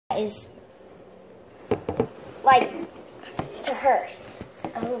is like to her.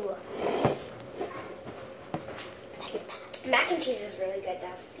 Oh. That's bad. Mac and cheese is really good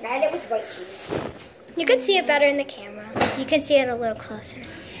though. I had it with white cheese. You can see it better in the camera. You can see it a little closer.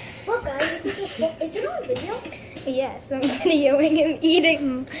 Look guys, you can just look. Is it on video? Yes, I'm videoing him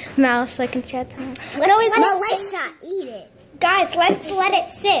eating mouse so I can chat to him. Melissa, eat it. Guys, let's let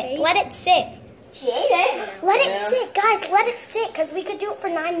it sit. Let it sit. She ate it. Let it sit, guys. Let it sit, because we could do it for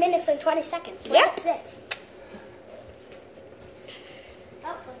 9 minutes and 20 seconds. Let it sit.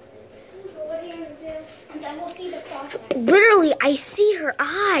 What are you going to do? And then we'll see the process. Literally, I see her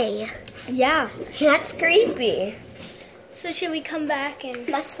eye. Yeah. That's creepy. So should we come back and...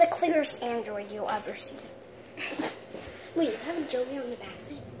 That's the clearest Android you'll ever see. Wait, you have Joey on the back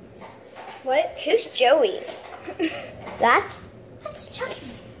of it? What? Who's Joey? That's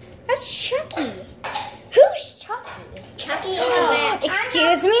Chucky. That's Chucky. Who's Chucky? Chucky is the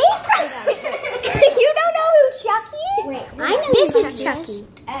Excuse me? You don't know who Chucky is? Wait, I know This who is Chucky.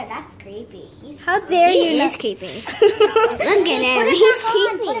 Oh, that's creepy. How dare you He not? is creepy. Look at him. He's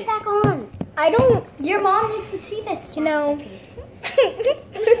creepy. Put it back on. I don't, Your mom needs to see this. you know. masterpiece.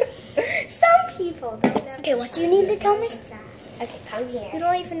 Some people don't. Okay, what do you need to tell me? Okay, come here. You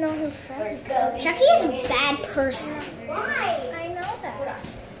don't even know who Fred is. Chucky is a bad person. Why? I know that.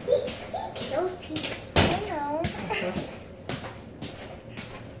 He kills people. I know.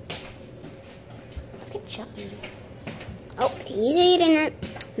 Look at Chucky. Oh, he's eating it.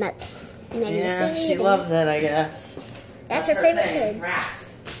 Yeah, she loves it, I guess. That's her favorite thing, food. Rats.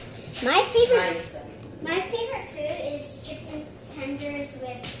 My favorite food is chicken tenders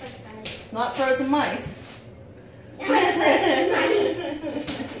with french fries. Not frozen mice.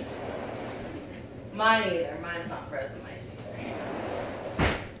 Mine either. Mine's not frozen mice either.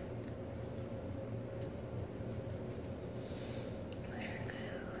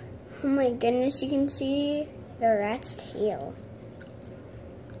 Oh my goodness, you can see the rat's tail.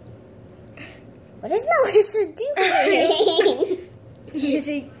 What is Melissa doing?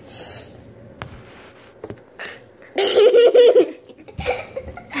 Music.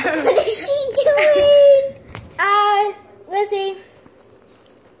 What is she doing? Lizzie.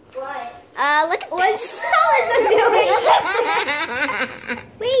 What? Look at What's this.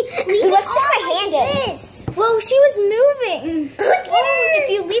 Wait, Let's stick my hand in. this? Whoa, she was moving. Look at her. If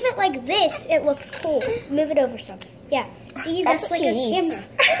you leave it like this, it looks cool. Move it over something. Yeah. See, That's that's what like a she eats. camera.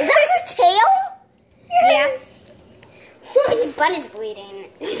 Is that her tail? Yes. Its butt is bleeding.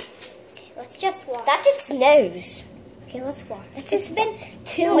 Let's just watch. That's its nose. Okay, let's watch. It's been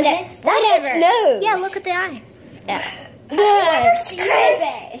 2 Whatever. minutes. That's its nose. Yeah, look at the eye. Good. Grab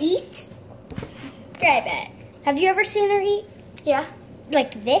Eat. Grab it. Have you ever seen her eat? Yeah.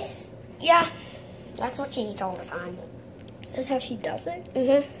 Like this? Yeah. That's what she eats all the time. Is this how she does it?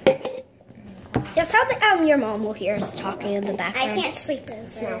 Mm-hmm. Yes, how your mom will hear us talking in the I background. can't sleep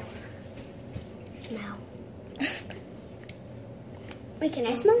over. Smell. Wait, can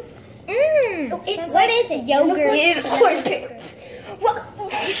I smell? Mmm. What is it? Yogurt.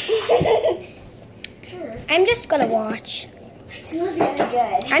 I'm just gonna watch. It smells really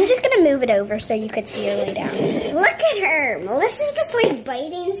good. I'm just gonna move it over so you could see her lay down. Look at her. Melissa's just like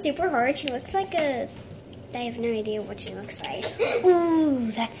biting super hard. She looks like a... I have no idea what she looks like. Ooh,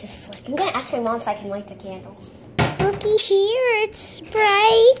 that's a slick. I'm gonna ask my mom if I can light the candle. Looky here, it's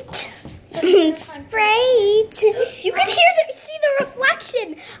bright. It's bright. You can see the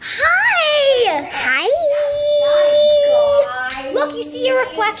reflection. Hi. Hi. Look, you see your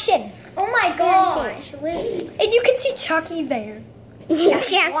reflection. Oh my gosh, Lizzie. And you can see Chucky there.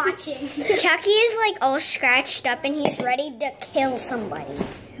 Chucky is like all scratched up and he's ready to kill somebody.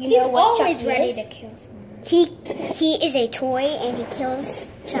 He's always Chucky ready is? to kill someone. He is a toy and he kills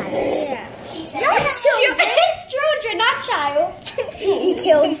child. Yeah. She said It's children, not child. he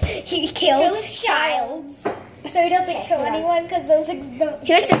kills child. So he doesn't kill anyone because those don't.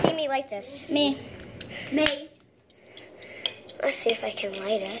 He wants to see me like this. Me. Let's see if I can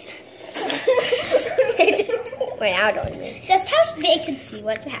light it. Just went out on me. Just how they can see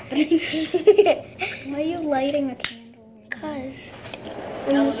what's happening. Why are you lighting a candle? Cause.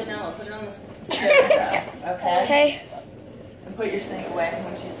 Vanilla, put it on the stove, okay? Okay. And put your snake away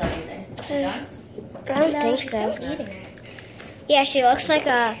when she's done eating. Is she done? I don't think she's so. still eating it. Yeah, she looks like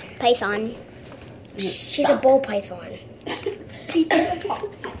a python. She's a bull python. She is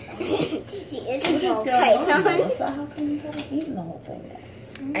a bull python. Melissa, how come you haven't eaten the whole thing yet?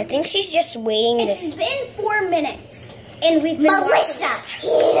 I think she's just waiting It's to... been 4 minutes. And we've been Melissa, eat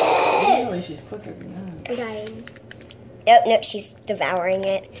it! Usually she's quicker than that. I'm dying. Nope, she's devouring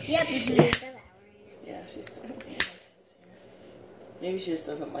it. Yep, she's devouring. Yeah, she's still Maybe she just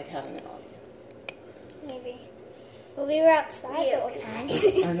doesn't like having an audience. Maybe. Well, we were outside the whole time.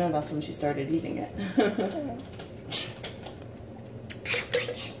 I know, that's when she started eating it.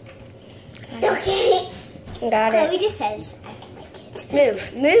 Okay. Got Chloe just says, I don't like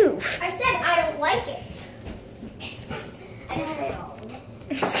it. Move. I said I don't like it. I just heard all of it.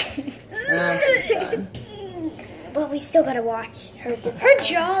 She's done. But we still gotta watch her. Her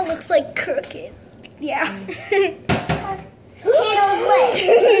jaw looks like crooked. Yeah. Candle's lit.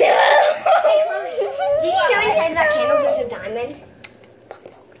 No. Did you know inside that candle there's a diamond?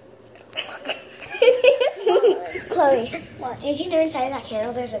 Chloe, did you know inside that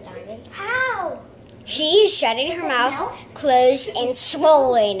candle there's a diamond? How? She's shutting her mouth closed and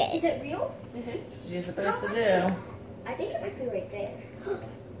swallowing it. Is it real? She's you're supposed to do. I think it might be right there.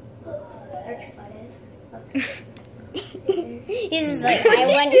 Dark spot is. He's just like, I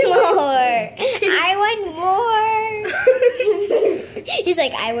want more. I want more. He's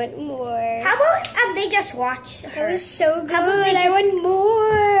like, I want more. How about they just watch her? That was so good. I want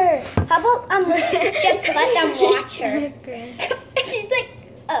more. How about just let them watch her? She's like,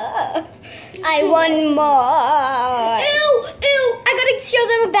 I want more. Ew, ew! I gotta show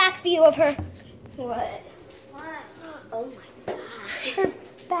them a back view of her. What? Oh my god. Her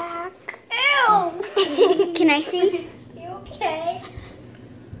back. Ew! Can I see? You okay?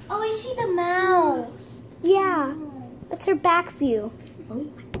 Oh, I see the mouse. Yeah, that's her back view. Oh.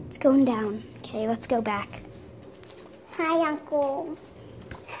 It's going down. Okay, let's go back. Hi, Uncle.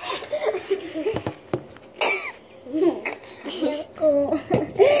 Uncle.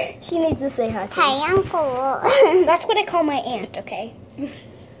 She needs to say hi to me. Hi, Uncle. That's what I call my aunt, okay?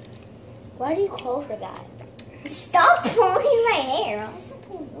 Why do you call her that? Stop pulling my hair.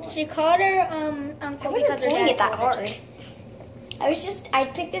 She called her uncle because her dad it that called her. hard. I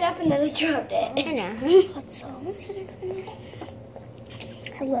picked it up and then I dropped it. I know. What's up?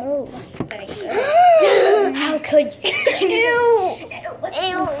 Hello. How could you? Ew.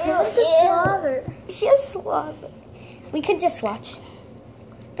 Ew, Slobber. She has slobber. We could just watch.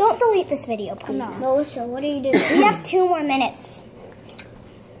 Don't delete this video, please. No. Melissa, what are you doing? We have 2 more minutes.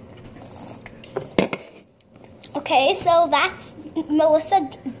 Okay, so that's Melissa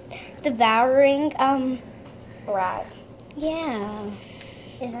devouring, Right. yeah.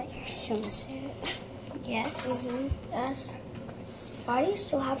 Is that your swimsuit? Yes. Yes. Why do you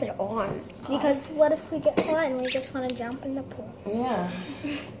still have it on? Because what if we get caught and we just want to jump in the pool? Yeah.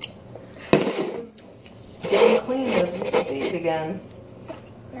 Getting clean as we speak again.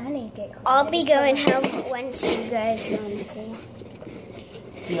 I need to get caught. I'll be going home once you guys go in the pool.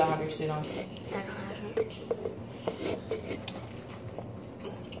 You don't have your suit on. I don't have it.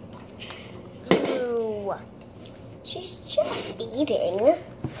 Ooh. She's just eating.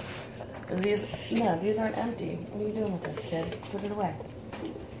 These aren't empty. What are you doing with this, kid? Put it away.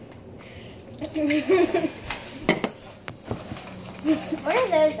 What are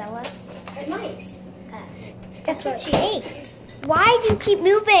those, Ella? They're mice. That's what she ate. Why do you keep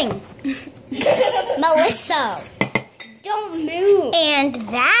moving? Melissa, don't move. And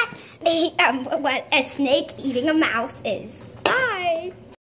that's what a snake eating a mouse is.